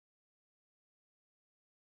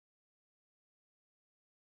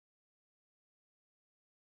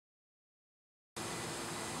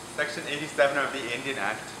Section 87 of the Indian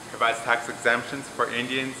Act provides tax exemptions for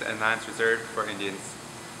Indians and lands reserved for Indians.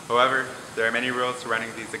 However, there are many rules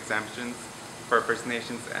surrounding these exemptions for First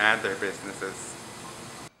Nations and their businesses.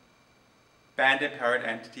 Banned empowered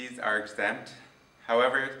entities are exempt.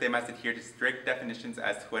 However, they must adhere to strict definitions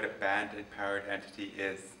as to what a banned empowered entity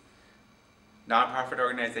is. Non-profit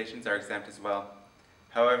organizations are exempt as well.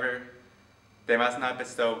 However, they must not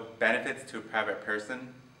bestow benefits to a private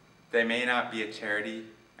person, they may not be a charity,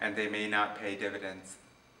 and they may not pay dividends.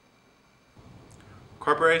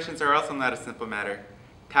 Corporations are also not a simple matter.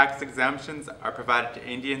 Tax exemptions are provided to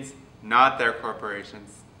Indians, not their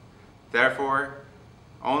corporations. Therefore,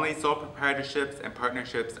 only sole proprietorships and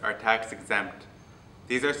partnerships are tax exempt.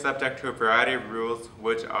 These are subject to a variety of rules,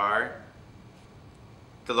 which are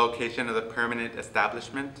the location of the permanent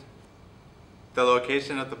establishment, the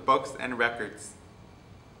location of the books and records,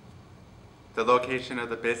 the location of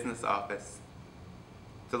the business office,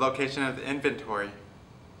 the location of the inventory,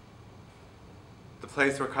 the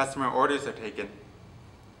place where customer orders are taken,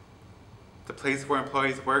 the place where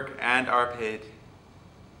employees work and are paid.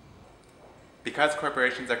 Because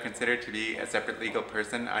corporations are considered to be a separate legal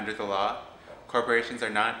person under the law, corporations are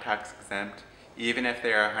not tax exempt even if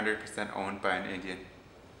they are 100% owned by an Indian.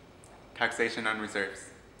 Taxation on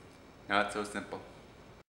reserves. Not so simple.